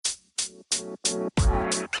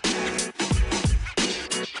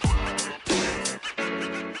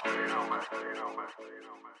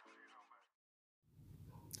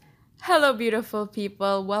Hello, beautiful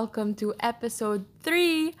people. Welcome to episode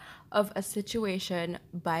 3 of A Situation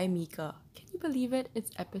by Mica. Can you believe it?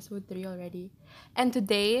 It's episode 3 already. And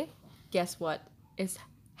today, guess what? It's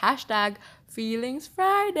hashtag Feelings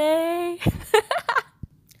Friday.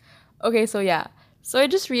 Okay, so yeah. So I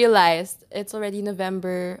just realized it's already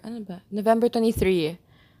November 23.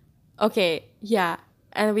 Okay, yeah.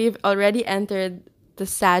 And we've already entered the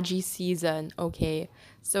Saggy season, okay?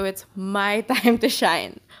 So it's my time to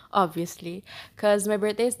shine, obviously. Because my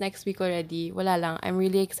birthday is next week already. Wala lang. I'm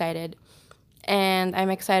really excited. And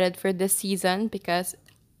I'm excited for this season because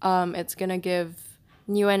it's gonna give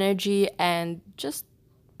new energy and just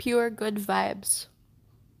pure good vibes.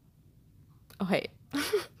 Okay.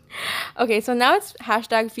 Okay, so now it's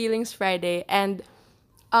hashtag Feelings Friday. And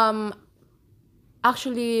um,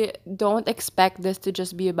 actually, don't expect this to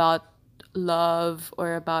just be about love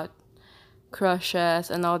or about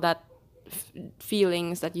crushes and all that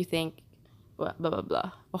feelings that you think blah blah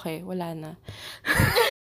blah. Okay, wala na.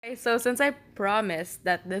 Okay, so since I promised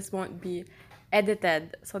that this won't be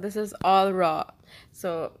edited, so this is all raw.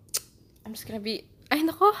 So I'm just gonna be ay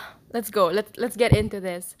nako. Let's go. Let's get into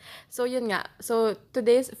this. So yun nga. So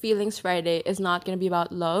today's Feelings Friday is not gonna be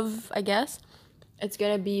about love, I guess. It's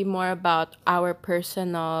gonna be more about our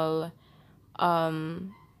personal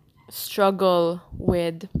struggle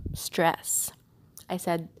with stress. I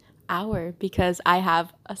said our because I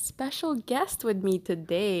have a special guest with me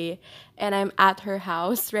today and I'm at her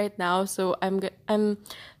house right now, so I'm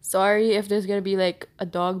sorry if there's going to be like a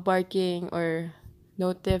dog barking or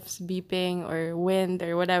notifs beeping or wind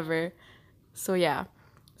or whatever. So yeah.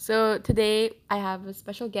 So today I have a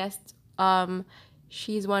special guest.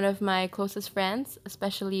 She's one of my closest friends,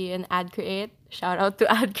 especially in Ad Create. Shout out to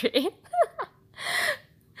Ad Create.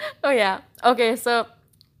 Oh yeah. Okay, so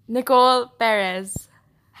Nicole Perez.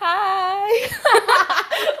 Hi!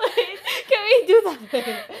 Wait, can we do that?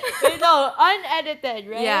 Wait, no, unedited,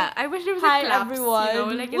 right? Yeah, I wish there was Hi, a claps, everyone. you know,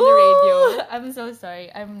 like in Woo! the radio. I'm so sorry.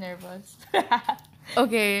 I'm nervous.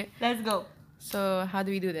 Okay, Let's go. so how do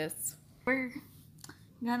we do this? We're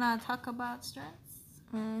gonna talk about stress.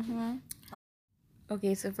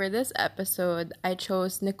 Okay, so for this episode, I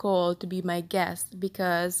chose Nicole to be my guest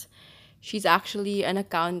because she's actually an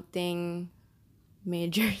accounting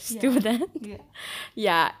major student. Yeah.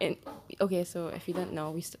 Yeah, and okay, so if you don't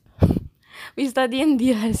know, we study in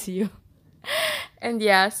DLSU. And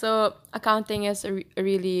yeah, so accounting is a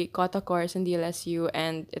really quota course in DLSU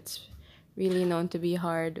and it's really known to be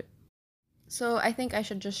hard. So I think I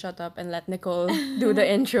should just shut up and let Nicole do the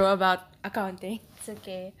intro about accounting. It's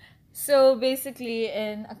okay. So basically,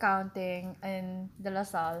 in accounting in De La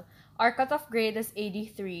Salle, our cutoff grade is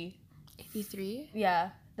 83. 83?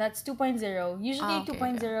 Yeah, that's 2.0. Usually Okay,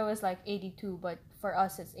 2.0 is like 82, but for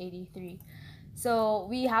us it's 83. So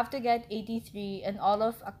we have to get 83 in all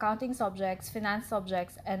of accounting subjects, finance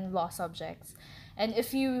subjects, and law subjects. And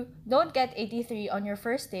if you don't get 83 on your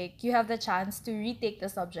first take, you have the chance to retake the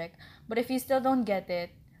subject. But if you still don't get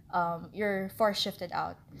it, you're force shifted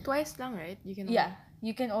out. Twice lang, right? You can Yeah,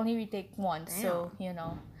 you can only retake once. Damn. So,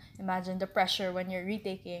 imagine the pressure when you're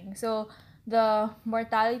retaking. So, the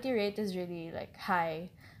mortality rate is really like high.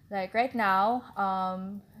 Like right now,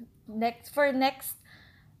 next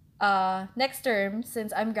term,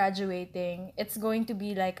 since I'm graduating, it's going to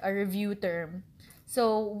be like a review term.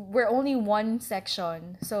 So we're only one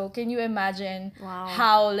section. So can you imagine Wow.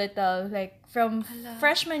 how little, like from Hala.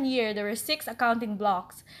 freshman year, there were 6 accounting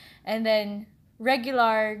blocks. And then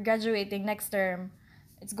regular graduating next term,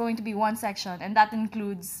 it's going to be one section. And that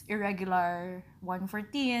includes irregular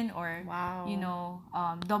 114 or, Wow.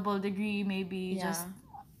 double degree maybe. Yeah. Just,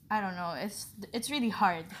 I don't know. It's really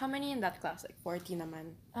hard. How many in that class? Like 40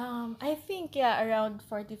 naman. I think around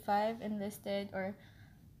 45 enlisted or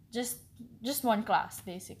just one class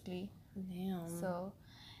basically. Damn. So,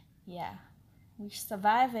 yeah, we're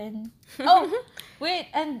surviving. Oh, wait,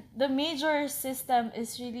 and the major system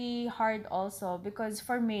is really hard also because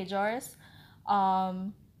for majors,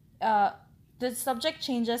 the subject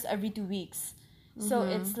changes every 2 weeks. So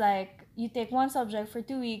it's like you take one subject for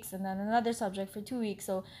 2 weeks and then another subject for 2 weeks.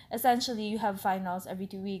 So essentially you have finals every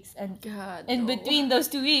 2 weeks and God, in no. between those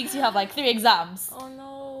 2 weeks you have like 3 exams. Oh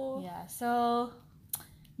no. Yeah, so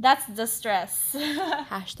that's the stress.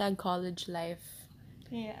 Hashtag college life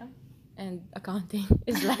Yeah. and accounting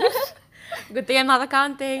is life. Good thing I'm not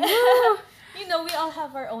accounting. Woo! We all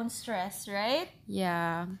have our own stress, right?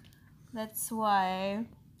 Yeah. That's why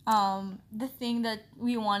the thing that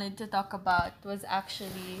we wanted to talk about was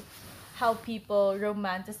actually how people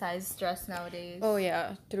romanticize stress nowadays. Oh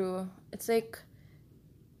yeah, true. It's like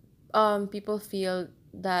people feel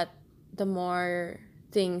that the more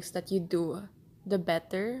things that you do, the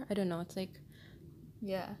better. I don't know. It's like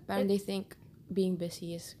Yeah. parang they think being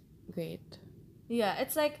busy is great. Yeah,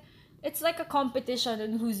 it's like a competition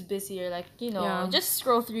on who's busier. Like, Yeah. just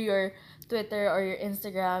scroll through your Twitter or your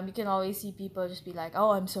Instagram. You can always see people just be like,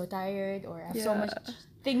 "Oh, I'm so tired," or "I have so Yeah. much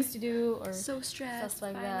things to do," or So stressed.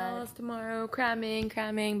 stuff like Finals that. tomorrow, cramming,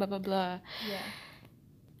 blah blah blah. Yeah.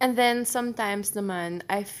 And then sometimes naman,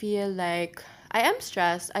 I feel like I am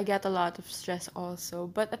stressed. I get a lot of stress also.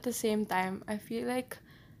 But at the same time, I feel like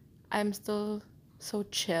I'm still so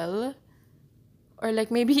chill. Or like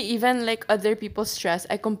maybe even like other people's stress,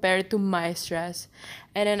 I compare it to my stress.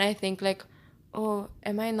 And then I think like, oh,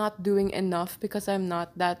 am I not doing enough because I'm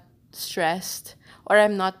not that stressed? Or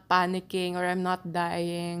I'm not panicking or I'm not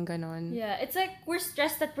dying, ganon. Yeah, it's like we're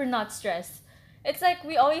stressed that we're not stressed. It's like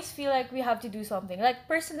we always feel like we have to do something. Like,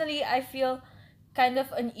 personally, I feel kind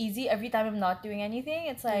of uneasy every time I'm not doing anything.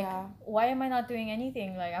 It's like, Yeah. why am I not doing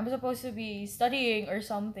anything? Like, I'm supposed to be studying or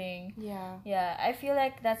something. Yeah. Yeah, I feel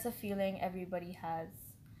like that's a feeling everybody has,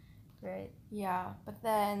 right? Yeah. But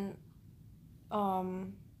then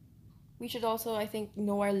we should also, I think,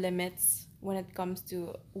 know our limits when it comes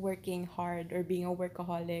to working hard or being a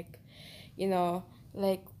workaholic. You know,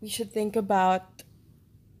 like we should think about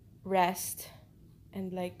rest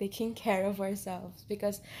and like taking care of ourselves,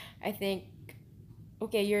 because I think,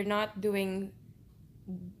 okay, you're not doing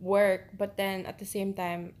work, but then at the same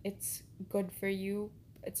time it's good for you.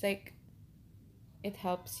 It's like it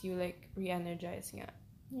helps you like re-energize. Yeah.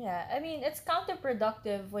 Yeah, I mean, it's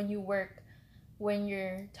counterproductive when you work when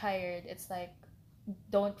you're tired. It's like,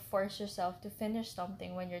 don't force yourself to finish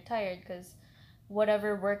something when you're tired, because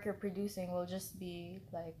whatever work you're producing will just be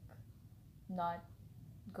like not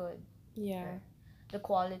good. Yeah. Or the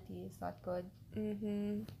quality is not good.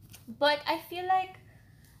 Mm-hmm. But I feel like,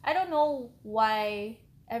 I don't know why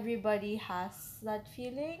everybody has that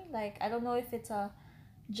feeling. Like, I don't know if it's a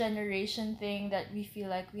generation thing that we feel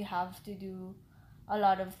like we have to do a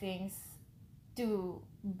lot of things to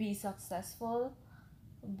be successful.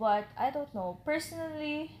 But I don't know.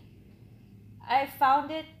 Personally, I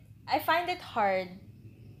found it I find it hard,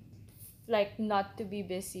 like, not to be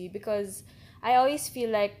busy, because I always feel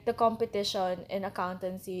like the competition in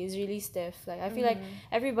accountancy is really stiff. Like, I feel like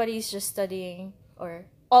everybody's just studying, or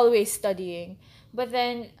always studying. But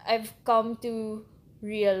then I've come to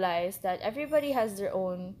realize that everybody has their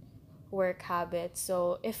own work habits.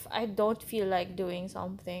 So if I don't feel like doing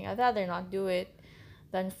something, I'd rather not do it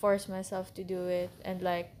than force myself to do it, and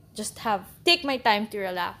like just take my time to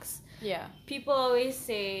relax. Yeah. People always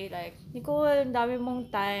say like, Nicole, ang dami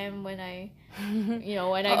mong time when I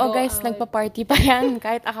when I Oo go guys, out. nagpa-party pa yan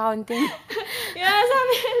kahit accounting. Yeah,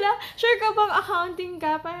 sabi nila, sure ka bang accounting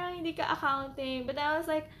ka? Parang hindi ka accounting. But I was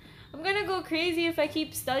like, I'm gonna go crazy if I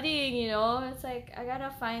keep studying, It's like, I gotta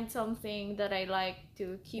find something that I like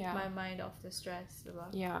to keep Yeah. my mind off the stress, diba?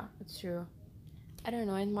 Yeah, it's true. I don't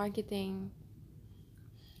know, in marketing,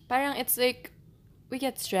 parang it's like we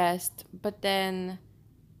get stressed, but then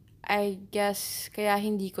I guess kaya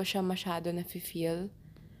hindi ko siya masyado na-feel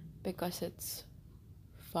because it's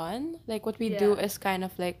fun. Like what we do Yeah. is kind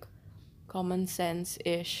of like common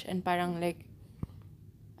sense-ish, and parang like,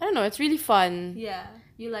 I don't know, it's really fun. Yeah.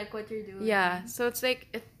 You like what you're doing. Yeah, so it's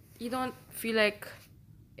like you don't feel like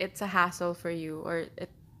it's a hassle for you or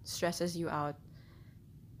it stresses you out.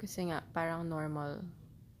 Kasi nga, parang normal.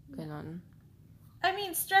 Ganon. I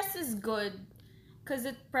mean, stress is good because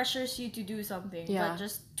it pressures you to do something, Yeah. but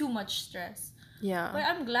just too much stress. Yeah. But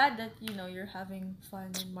I'm glad that you're having fun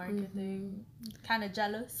in marketing. Kind of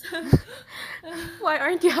jealous. Why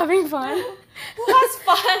aren't you having fun? Who has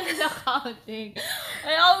fun in accounting?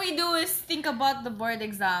 And all we do is think about the board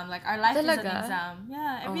exam. Like, our life is an Talaga? exam.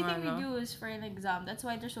 Yeah, everything nga, we no? do is for an exam. That's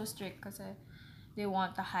why they're so strict, because they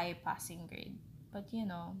want a high passing grade. But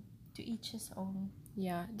to each his own.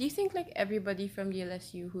 Yeah. Do you think like everybody from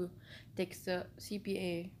DLSU who takes the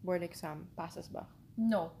CPA board exam passes ba?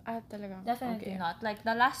 No. Talaga? Definitely Okay. not. Like,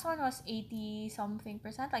 the last one was 80 something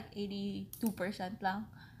percent, like 82% lang.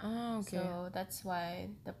 Okay. So that's why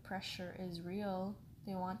the pressure is real.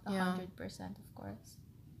 They want 100%, of course.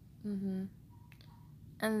 And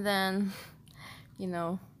then,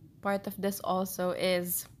 part of this also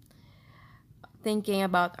is thinking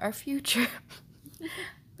about our future.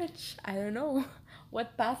 Which, I don't know.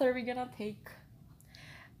 What path are we gonna take?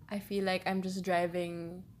 I feel like I'm just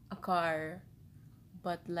driving a car,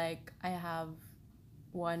 but like I have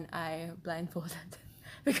one eye blindfolded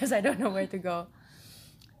because I don't know where to go.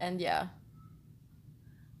 And yeah.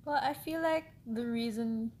 Well, I feel like the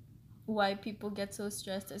reason why people get so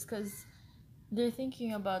stressed is because they're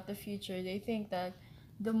thinking about the future. They think that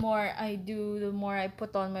the more I do, the more I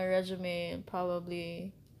put on my resume,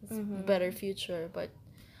 probably it's Mm-hmm. better future. But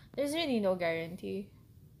there's really no guarantee.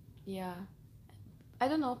 Yeah. I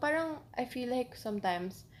don't know, parang I feel like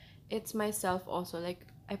sometimes it's myself also. Like,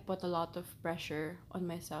 I put a lot of pressure on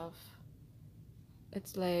myself.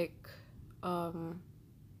 It's like, um,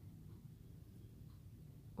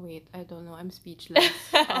 wait, I don't know. I'm speechless.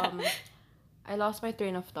 I lost my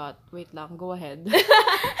train of thought. Wait lang, go ahead.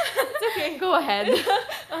 It's okay. Go ahead.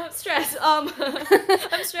 Stress. I'm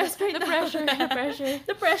stressed right The now. pressure, the pressure.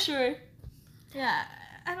 The pressure. Yeah,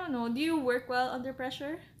 I don't know. Do you work well under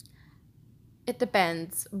pressure? It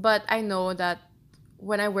depends, but I know that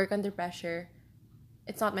when I work under pressure,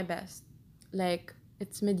 it's not my best. Like,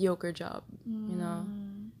 it's mediocre job, you know?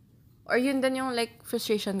 Or yun din yung, like,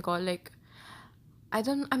 frustration ko. Like,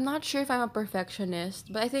 I'm not sure if I'm a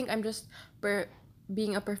perfectionist, but I think I'm just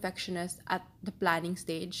being a perfectionist at the planning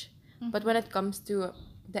stage. But when it comes to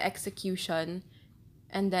the execution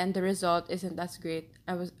and then the result isn't as great,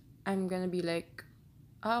 I'm gonna be like,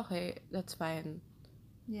 okay, that's fine.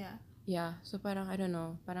 Yeah. Yeah, so parang, I don't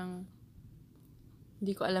know, parang,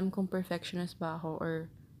 hindi ko alam kung perfectionist ba ako or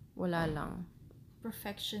wala lang.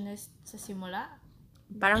 Perfectionist sa simula?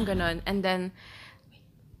 Parang ganon. And then,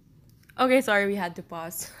 okay, sorry, we had to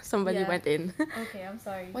pause. Somebody Yeah. went in. Okay, I'm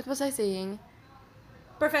sorry. What was I saying?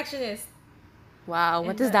 Perfectionist. Wow,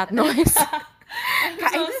 what In is the- that noise? I'm so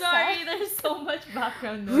Kainis, sorry. There's so much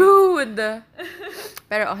background noise. Rude!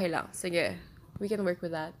 Pero okay lang. Sige. We can work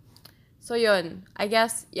with that. So yun, I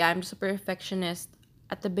guess, yeah, I'm just a perfectionist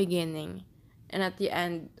at the beginning. And at the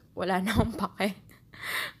end, wala na akong pake.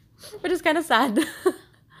 Which is kind of sad.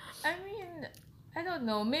 I mean, I don't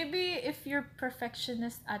know. Maybe if you're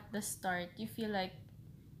perfectionist at the start, you feel like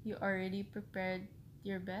you already prepared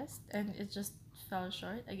your best and it just fell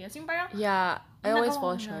short, I guess. Yung parang, Yeah, I always nagawa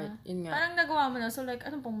fall mo na. short. Yun nga. Parang nagawa mo na. So like,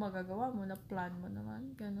 ano pong magagawa mo? Na-plan mo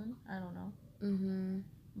naman? Ganun? I don't know. Mm-hmm.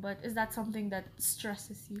 But is that something that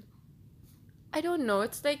stresses you? I don't know.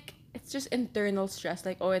 It's like, it's just internal stress.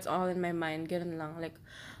 Like, oh, it's all in my mind. Ganun lang. Like,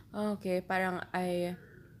 okay, parang I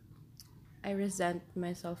resent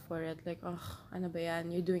myself for it. Like, oh, ano ba yan?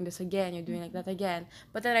 You're doing this again. You're doing like that again.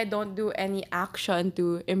 But then I don't do any action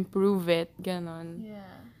to improve it. Ganon.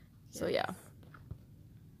 Yeah. So, yeah.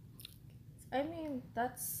 I mean,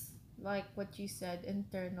 that's like what you said,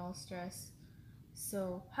 internal stress.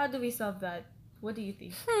 So, how do we solve that? What do you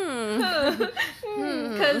think?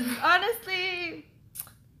 Because honestly,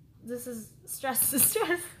 this is stress.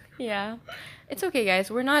 Yeah. It's okay, guys.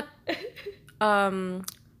 We're not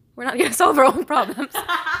gonna solve our own problems.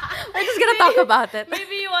 We're just gonna talk about it.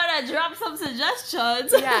 Maybe you wanna drop some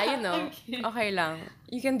suggestions. Yeah, you know. Okay. Okay lang.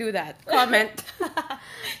 You can do that. Comment.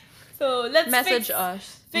 So let's Message fix,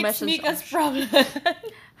 us. fix Message Mica's us. problem.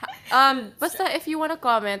 Basta if you wanna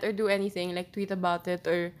comment or do anything, like tweet about it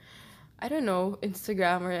or I don't know,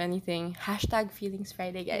 Instagram or anything.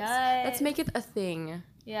 #FeelingsFriday, guys. Yes. Let's make it a thing.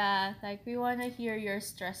 Yeah, like we wanna hear your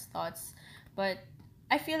stress thoughts, but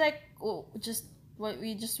I feel like just what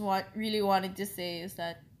we just really wanted to say is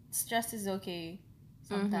that stress is okay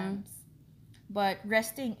sometimes, but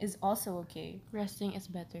resting is also okay. Resting is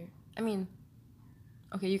better. I mean,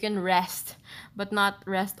 okay, you can rest, but not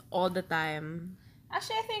rest all the time.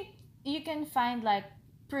 Actually, I think you can find like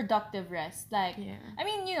productive rest. Like, Yeah. I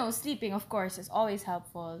mean, sleeping, of course, is always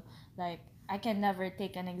helpful. Like, I can never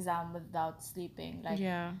take an exam without sleeping. Like,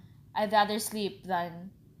 Yeah. I'd rather sleep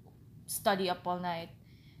than study up all night.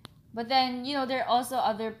 But then, there are also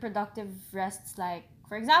other productive rests, like,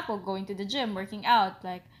 for example, going to the gym, working out.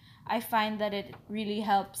 Like, I find that it really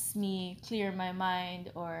helps me clear my mind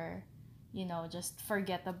or, just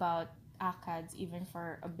forget about ACADS even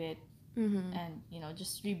for a bit Mm-hmm. and,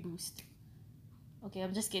 just reboost. Okay,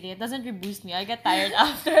 I'm just kidding. It doesn't reboost me. I get tired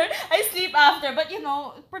after. I sleep after. But,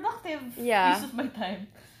 productive Yeah. use of my time.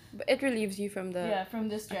 But it relieves you from the From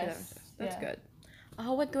the academic stress. stress. That's Yeah. good.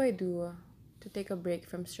 What do I do to take a break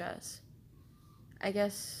from stress? I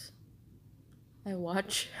guess I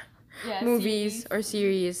watch Yeah, movies series. or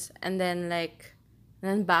series and then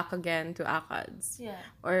back again to ACADS. Yeah.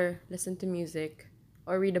 Or listen to music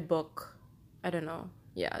or read a book. I don't know.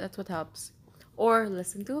 Yeah, that's what helps. Or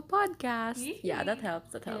listen to a podcast. Yeah, that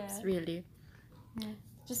helps. That helps, Yeah. really.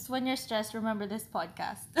 Just when you're stressed, remember this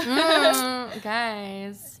podcast.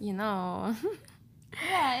 Guys, Yeah,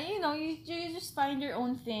 you just find your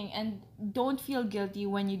own thing and don't feel guilty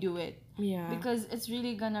when you do it. Yeah. Because it's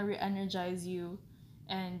really gonna re-energize you.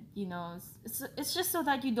 And, it's just so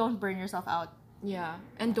that you don't burn yourself out. Yeah.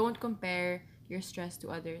 And don't compare your stress to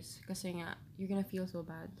others. Kasi nga, you're gonna feel so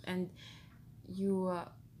bad. And you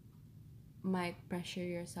might pressure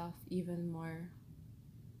yourself even more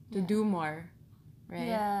to do more, right?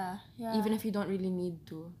 Yeah. Even if you don't really need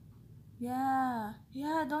to. Yeah,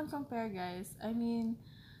 don't compare, guys. I mean,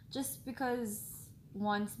 just because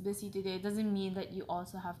one's busy today doesn't mean that you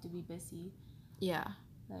also have to be busy. Yeah.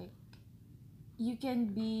 Like, you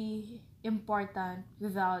can be important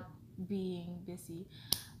without being busy.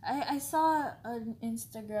 I saw an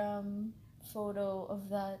Instagram photo of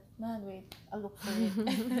that. Man, wait, I'll look for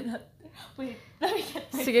it. Wait, let me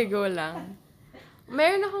get my Sige, go lang.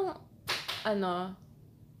 Meron akong,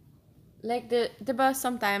 like, diba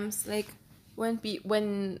sometimes, like, when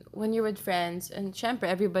you're with friends, and syempre,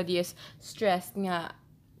 everybody is stressed nga,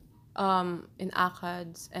 in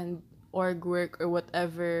ACADS and org work or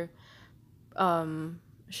whatever,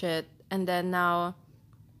 shit. And then now,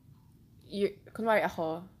 kunwari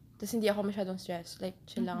ako, tas hindi ako masyadong stressed, like,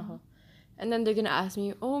 chill lang ako. And then they're gonna ask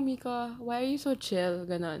me, oh, Mica, why are you so chill?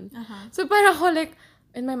 Ganon. So, parang ako, like,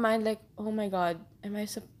 in my mind, like, oh my God, am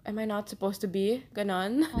I not supposed to be?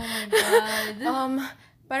 Ganon. Oh my God.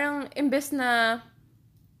 Parang, imbes na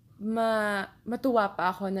matuwa pa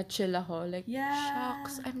ako na chill ako. Like,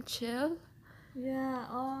 shucks, I'm chill? Yeah,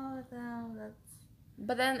 oh, damn, that's...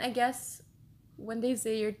 But then, I guess, when they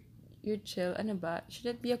say you're chill, ano ba, should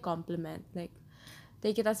it be a compliment? Like,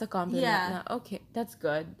 take it as a compliment. Yeah. Na, okay, that's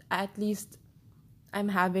good. At least, I'm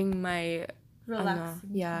having my...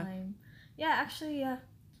 relaxing time. Yeah, actually, yeah.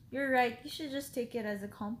 You're right. You should just take it as a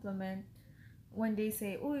compliment when they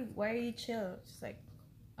say, "Oh, why are you chill?" It's like,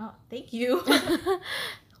 "Oh, thank you."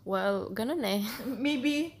 Well, ganun eh.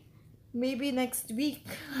 Maybe next week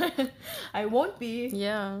I won't be.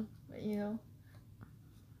 Yeah. But,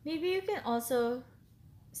 maybe you can also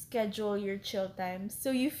schedule your chill times so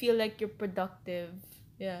you feel like you're productive.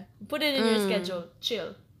 Yeah. Put it in your schedule.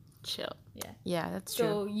 Chill. Yeah. Yeah, that's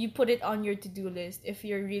So true. you put it on your to-do list if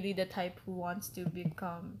you're really the type who wants to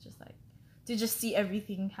become to just see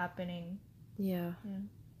everything happening. Yeah.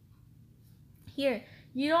 Here,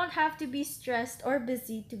 you don't have to be stressed or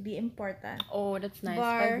busy to be important. Oh, that's nice.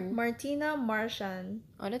 By Martina Martian.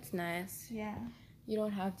 Oh, that's nice. Yeah. You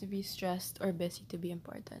don't have to be stressed or busy to be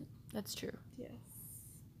important. That's true. Yes.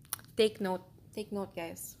 Take note,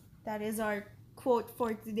 guys. That is our quote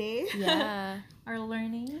for today. Yeah. Our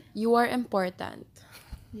learning. You are important.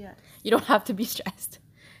 Yeah. You don't have to be stressed.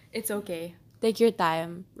 It's okay. Take your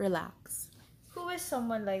time. Relax. Who is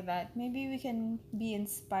someone like that? Maybe we can be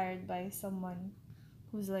inspired by someone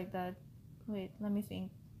who's like that. Wait, let me think.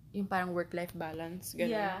 Yung parang work-life balance. Ganun.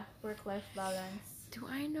 Yeah, work-life balance. Do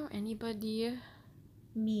I know anybody?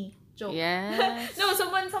 Me. Joke. Yes. No,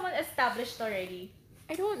 someone established already.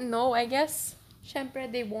 I don't know. I guess,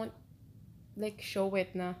 syempre, they won't, like, show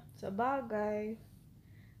it na. Sa bagay.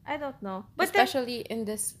 I don't know. But especially in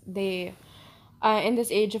this day, in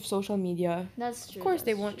this age of social media. That's true. Of course,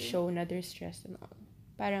 they won't show na they're stressed and all.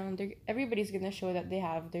 Parang, everybody's gonna show that they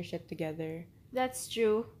have their shit together. That's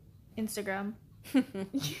true. Instagram.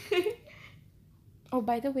 Oh,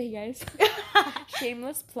 by the way, guys,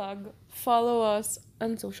 shameless plug. Follow us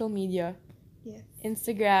on social media. Yes.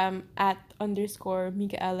 Instagram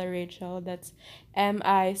 @_Micaela Rachel. That's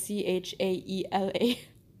MICHAELA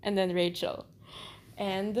and then Rachel.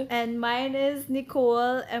 And mine is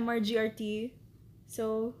Nicole MRGRT.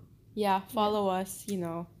 So yeah, follow us,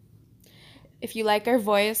 If you like our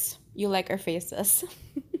voice, you like our faces.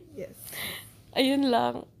 yes. Ayun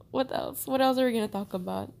lang. What else? What else are we gonna talk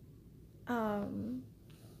about? I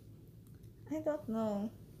don't know.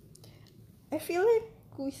 I feel like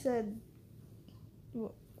we said...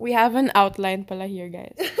 We have an outline pala here,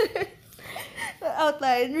 guys. The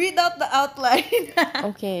outline. Read out the outline.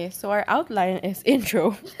 Okay, so our outline is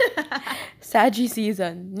intro. Saggy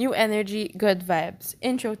season. New energy, good vibes.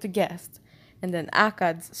 Intro to guest. And then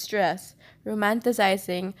ACADS, stress.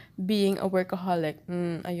 Romanticizing, being a workaholic.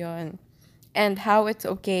 Ayun. And how it's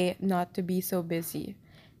okay not to be so busy.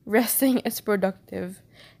 Resting is productive.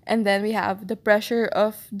 And then we have the pressure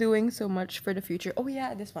of doing so much for the future. Oh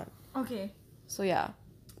yeah, this one. Okay. So yeah.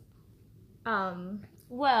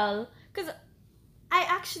 Well, because I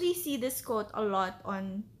actually see this quote a lot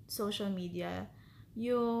on social media.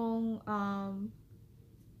 Yung,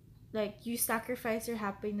 like, you sacrifice your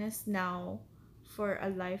happiness now for a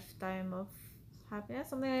lifetime of happiness,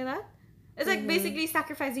 something like that. It's like basically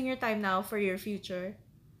sacrificing your time now for your future.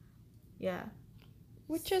 Yeah.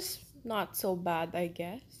 Which is not so bad, I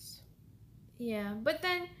guess. Yeah, but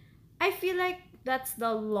then I feel like that's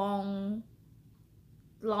the long-term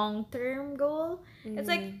goal. It's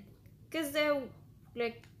like, because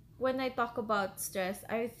like when I talk about stress,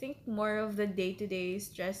 I think more of the day-to-day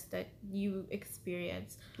stress that you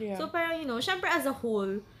experience. Yeah. So parang, syempre as a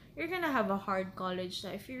whole, you're gonna have a hard college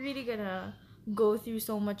life. You're really gonna go through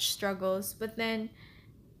so much struggles. But then,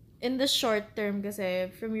 in the short term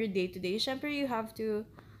kasi, from your day-to-day, syempre you have to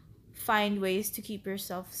find ways to keep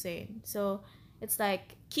yourself sane. So, it's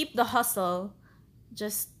like, keep the hustle,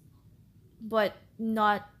 just, but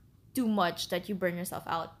not too much that you burn yourself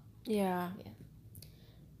out. Yeah.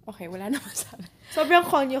 Okay, wala na masabi. Sobrang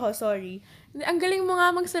konyo ko, sorry. Ang galing mo nga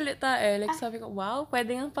magsalita eh. Like, sabi ko, wow,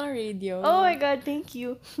 pwede nga pang radio. Oh my God, thank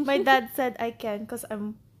you. My dad said I can because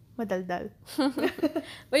I'm madaldal.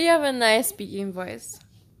 But you have a nice speaking voice.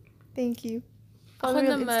 Thank you. Ako Follow me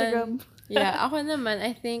on naman, Instagram. yeah, ako naman,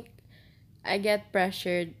 I think I get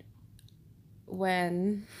pressured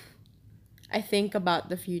when I think about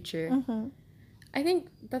the future. Mm-hmm. I think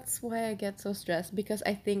that's why I get so stressed, because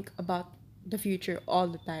I think about the future all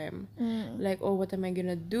the time. Like, oh, what am I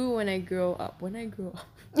gonna do when I grow up? When I grow up.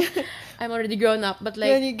 I'm already grown up, but like...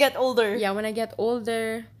 When you get older. Yeah, when I get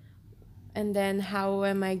older, and then how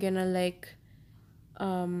am I gonna, like,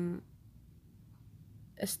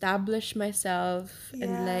 establish myself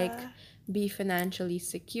and, like, be financially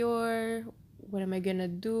secure? What am I gonna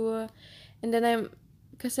do? And then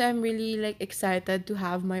because I'm really, like, excited to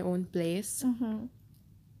have my own place. Mm-hmm.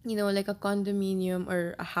 You know, like a condominium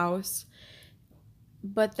or a house.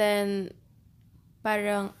 But then,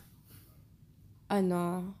 parang,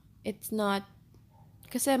 it's not,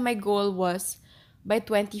 kasi my goal was, by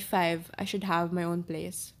 25, I should have my own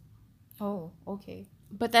place. Oh, okay.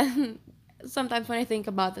 But then, sometimes when I think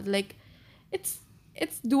about it, like, it's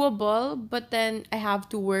doable, but then I have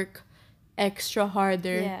to work extra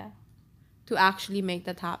harder to actually make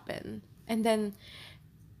that happen. And then,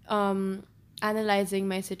 analyzing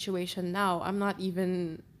my situation now, I'm not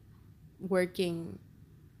even working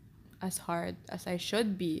as hard as I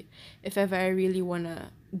should be if ever I really wanna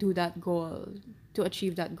do that goal, to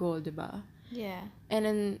achieve that goal, diba? Yeah. And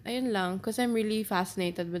then, ayun lang, because I'm really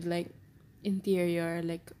fascinated with, like, interior,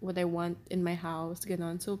 like, what I want in my house,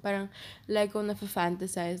 ganon. So, parang, like, ko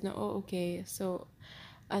na-fantasize na, oh, okay, so,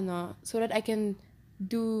 so that I can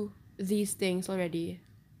do these things already,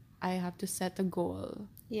 I have to set a goal.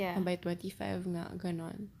 Yeah. And by 25 nga,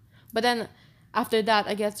 ganon. But then, after that,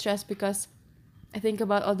 I get stressed because I think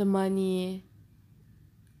about all the money.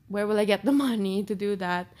 Where will I get the money to do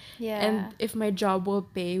that? Yeah. And if my job will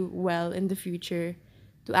pay well in the future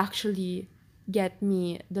to actually get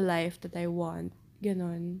me the life that I want.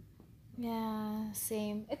 Ganon. Yeah,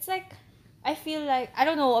 same. It's like, I feel like, I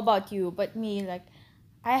don't know about you, but me, like,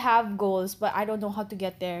 I have goals, but I don't know how to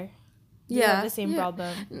get there. Do you have the same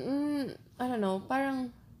problem? I don't know.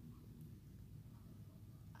 Parang,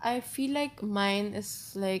 I feel like mine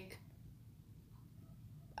is like,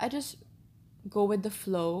 I just go with the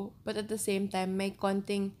flow, but at the same time, may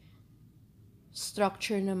konting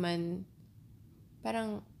structure naman.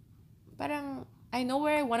 Parang, I know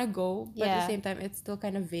where I want to go, but at the same time, it's still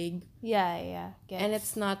kind of vague. Yeah. And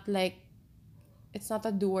it's not like, it's not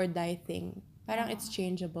a do or die thing. Parang it's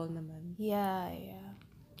changeable naman. Yeah.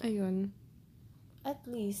 Ayun. At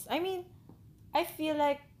least. I mean, I feel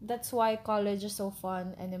like that's why college is so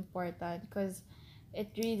fun and important, because it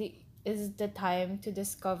really is the time to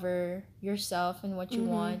discover yourself and what you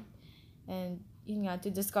want, and to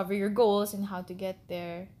discover your goals and how to get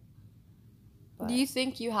there. But do you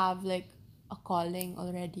think you have like a calling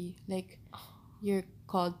already? Like you're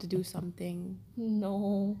called to do something?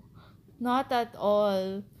 No. Not at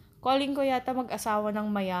all. Calling ko yata mag-asawa ng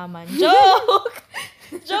mayaman. Joke!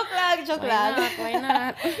 Joke lang. Why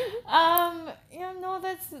not?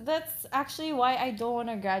 That's actually why I don't want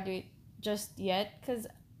to graduate just yet, because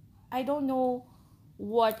I don't know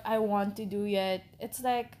what I want to do yet. It's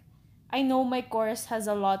like, I know my course has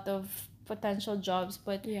a lot of potential jobs,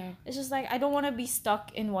 but it's just like, I don't want to be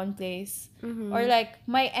stuck in one place. Or like,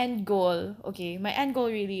 my end goal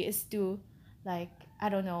really is to, like, I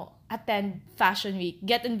don't know, attend Fashion Week,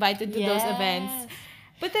 get invited to those events.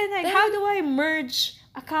 But then, like, how do I merge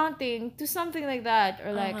accounting to something like that?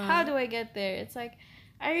 Or like, how do I get there? It's like,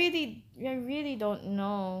 I really don't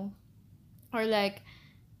know. Or like,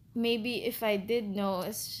 maybe if I did know,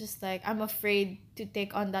 it's just like, I'm afraid to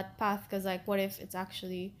take on that path, because like, what if it's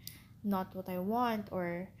actually not what I want,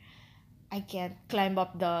 or I can't climb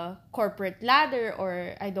up the corporate ladder,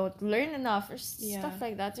 or I don't learn enough, or stuff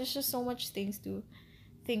like that. There's just so much things to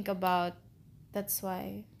think about. That's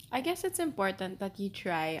why I guess it's important that you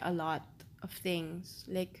try a lot of things,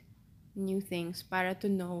 like new things, para to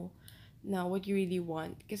know now what you really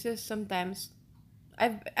want. Because sometimes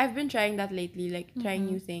I've been trying that lately, like trying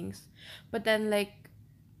new things, but then like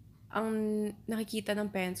ang nakikita ng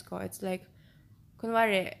parents ko, it's like,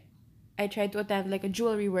 kunwari, I tried to attend like a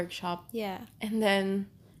jewelry workshop. Yeah. And then,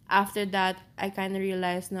 after that, I kind of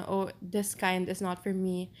realized na, oh, this kind is not for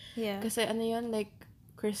me. Yeah. Kasi ano yun, like,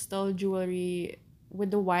 crystal jewelry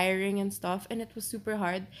with the wiring and stuff. And it was super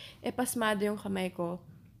hard. Pasmado yung kamay ko.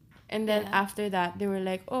 And then, Yeah. after that, they were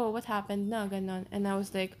like, oh, what happened na? Ganon. And I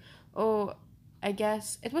was like, oh, I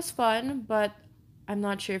guess it was fun, but I'm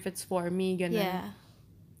not sure if it's for me. Ganon. Yeah.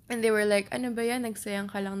 And they were like, ano ba yan? Nagsayang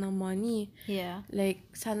ka lang ng money. Yeah.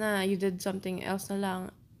 Like, sana you did something else na lang.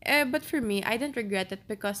 But for me, I didn't regret it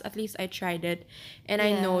because at least I tried it. And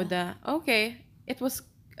I know that, okay, it was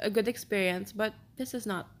a good experience, but this is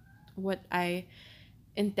not what I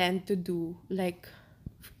intend to do, like,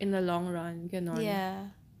 in the long run. Ganon.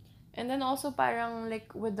 Yeah. And then also parang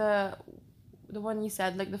like with the one you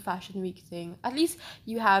said, like the fashion week thing, at least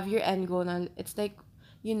you have your end goal na. It's like,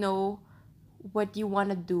 you know what you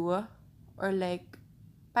want to do, or like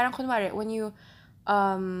parang kunwari when you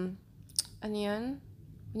ano yun,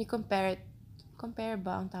 when you compare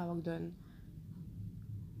ba ang tawag dun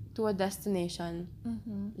to a destination.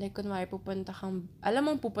 Like kunwari alam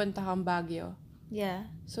mong pupunta kang Baguio, Yeah.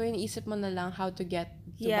 so iniisip mo na lang how to get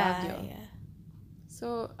to Yeah. Baguio. Yeah.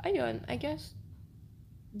 So, ayun, I guess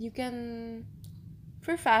you can,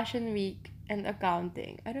 for fashion week and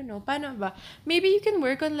accounting, I don't know, paano ba? Maybe you can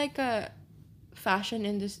work on like a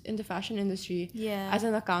in the fashion industry Yeah. as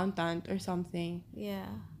an accountant or something. Yeah.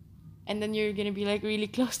 And then you're gonna be like really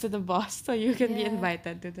close to the boss, so you can be Yeah.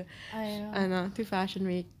 invited to the, I know. to fashion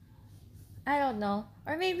week. I don't know.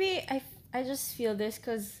 Or maybe I just feel this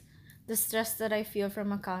because the stress that I feel from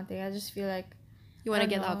accounting, I just feel like You want I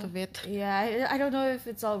to don't get out know. of it. Yeah, I don't know if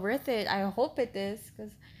it's all worth it. I hope it is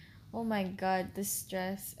because, oh my God, the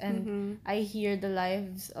stress. And I hear the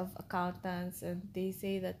lives of accountants and they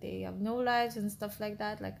say that they have no lives and stuff like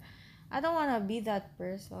that. Like, I don't want to be that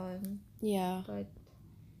person. Yeah. But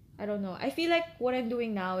I don't know. I feel like what I'm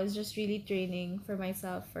doing now is just really training for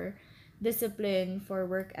myself for discipline, for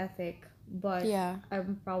work ethic. But Yeah.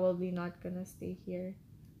 I'm probably not gonna stay here.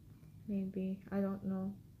 Maybe. I don't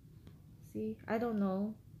know. See, I don't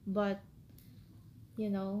know, but you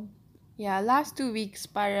know. Yeah, last 2 weeks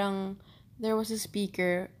parang there was a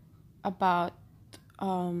speaker about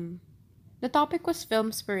the topic was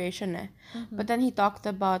film inspiration but then he talked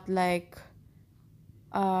about like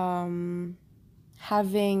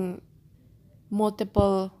having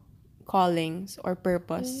multiple callings or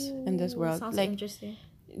purpose in this world. Sounds Like, interesting.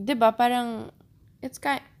 'di ba parang it's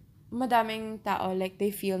madaming tao like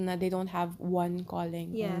they feel na they don't have one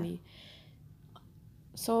calling only.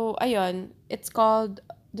 So, ayun, it's called,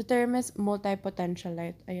 the term is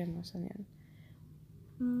multipotentialite. Ayun, saan yan?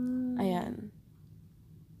 Ayan.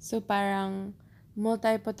 So, parang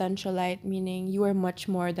multipotentialite meaning you are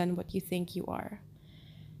much more than what you think you are.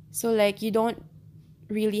 So, like, you don't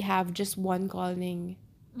really have just one calling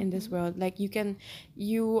in this world. Like, you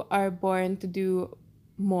are born to do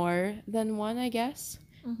more than one, I guess.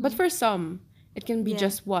 But for some, it can be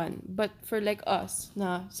just one. But for like us,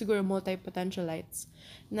 na siguro multipotentialites,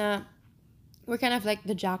 na we're kind of like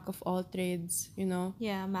the jack of all trades, you know?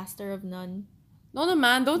 Yeah, master of none. No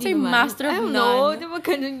naman, don't say Di naman. master of I don't none. know. Di ba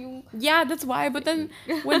ganun yung... Yeah, that's why. But then,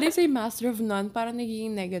 when they say master of none, parang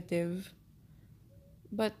nagiging negative.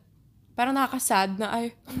 But, parang nakakasad na,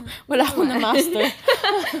 ay, wala akong na master.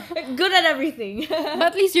 Good at everything.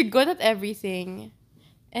 But at least you're good at everything.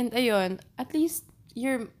 And ayun, at least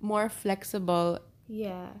you're more flexible.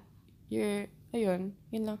 Yeah. Ayun,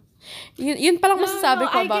 yun lang. Yun palang masasabi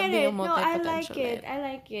ko about being a No, I multipotentialite. I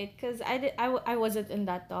like it. Because I wasn't in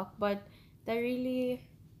that talk, but that really...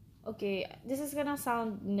 Okay, this is gonna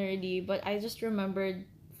sound nerdy, but I just remembered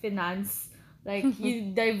finance. Like,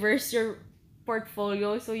 you diverse your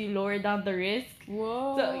portfolio so you lower down the risk.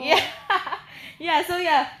 Whoa. So, yeah.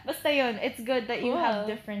 Basta yun. It's good that you have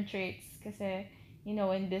different traits. Kasi, you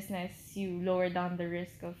know, in business, you lower down the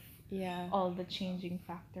risk of all the changing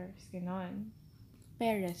factors. Ganon.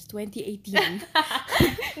 Perez, 2018.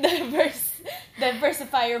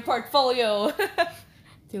 Diversify your portfolio.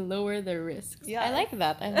 To lower the risks. Yeah. I like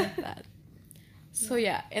that. So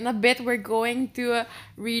yeah, in a bit we're going to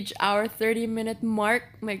reach our 30-minute mark.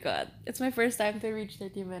 My God, it's my first time to reach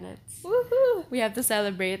 30 minutes. Woohoo! We have to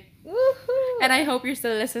celebrate. Woohoo! And I hope you're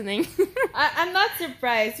still listening. I'm not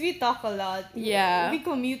surprised. We talk a lot. Yeah. We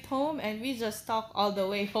commute home and we just talk all the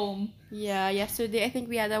way home. Yeah, yesterday I think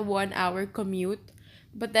we had a 1-hour commute.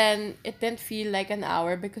 But then it didn't feel like an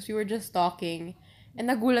hour because we were just talking.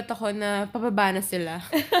 And nagulat ako na pababa na sila.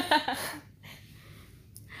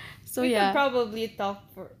 So we could probably talk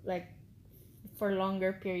for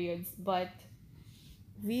longer periods, but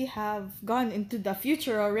we have gone into the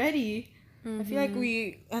future already. I feel like Mhm.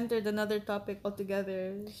 we entered another topic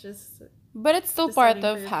altogether. It's just But it's still part deciding for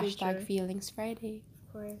of your hashtag future. Feelings Friday. Of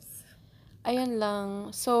course. Ayun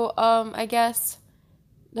lang. So, I guess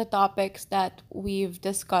the topics that we've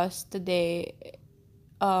discussed today,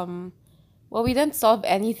 well, we didn't solve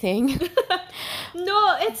anything.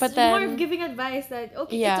 No, it's But more of then, giving advice that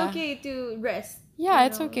it's yeah. okay to rest. Yeah,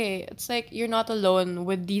 it's okay. It's like you're not alone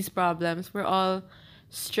with these problems. We're all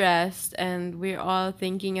stressed and we're all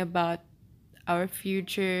thinking about our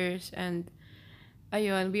futures and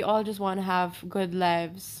ayun, we all just want to have good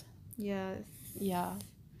lives. Yes. Yeah.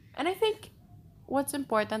 And I think what's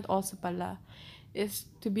important also pala is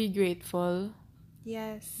to be grateful.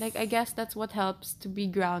 Yes. Like I guess that's what helps to be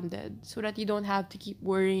grounded so that you don't have to keep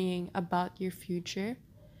worrying about your future.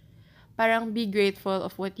 Parang be grateful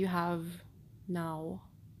of what you have now.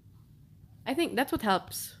 I think that's what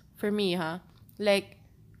helps for me, huh? Like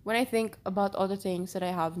when I think about all the things that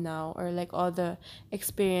I have now or like all the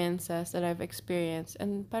experiences that I've experienced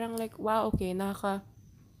and parang like wow, okay,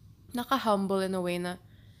 naka-humble in a way na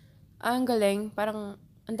ang galing, parang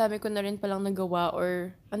ang dami ko na rin palang nagawa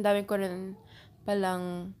or ang dami ko rin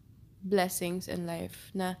palang blessings in life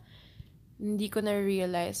na hindi ko na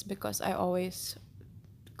realize because I always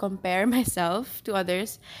compare myself to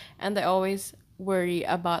others and I always worry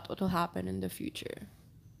about what will happen in the future.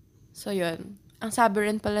 So yun. Ang sabi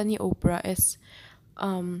rin pala ni Oprah is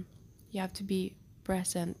you have to be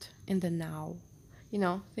present in the now. You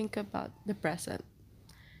know, think about the present.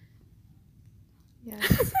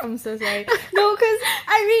 Yes, I'm so sorry. No, because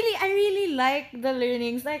I really like the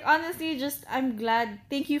learnings. Like honestly, just I'm glad.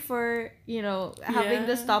 Thank you for having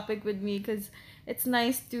this Yeah. topic with me because it's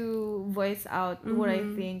nice to voice out what I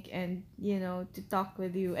think and to talk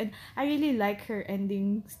with you. And I really like her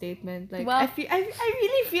ending statement. Like Well, I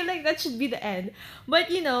really feel like that should be the end.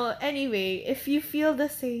 But anyway, if you feel the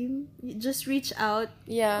same, just reach out.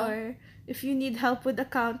 yeah. Or if you need help with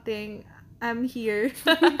accounting, I'm here.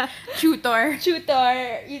 Tutor. Tutor,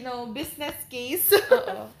 business case.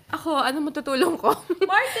 Oo. Ako, ano matutulong ko?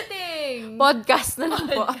 Marketing! Podcast na lang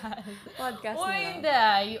po. Podcast Or na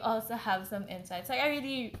lang. you also have some insights. Like, I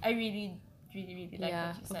really like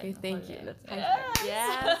Yeah. what you said. Okay, thank you. Nicole. That's hashtag.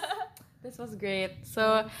 Yes. This was great.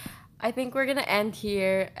 So, I think we're gonna end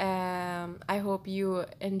here. I hope you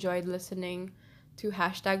enjoyed listening to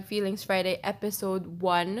hashtag Feelings Friday episode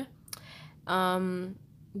 1.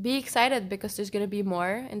 Be excited because there's gonna be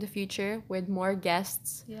more in the future with more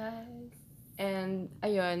guests. Yes. And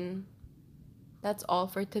ayun, that's all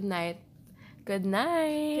for tonight. Good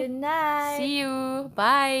night. Good night. See you.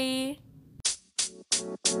 Bye.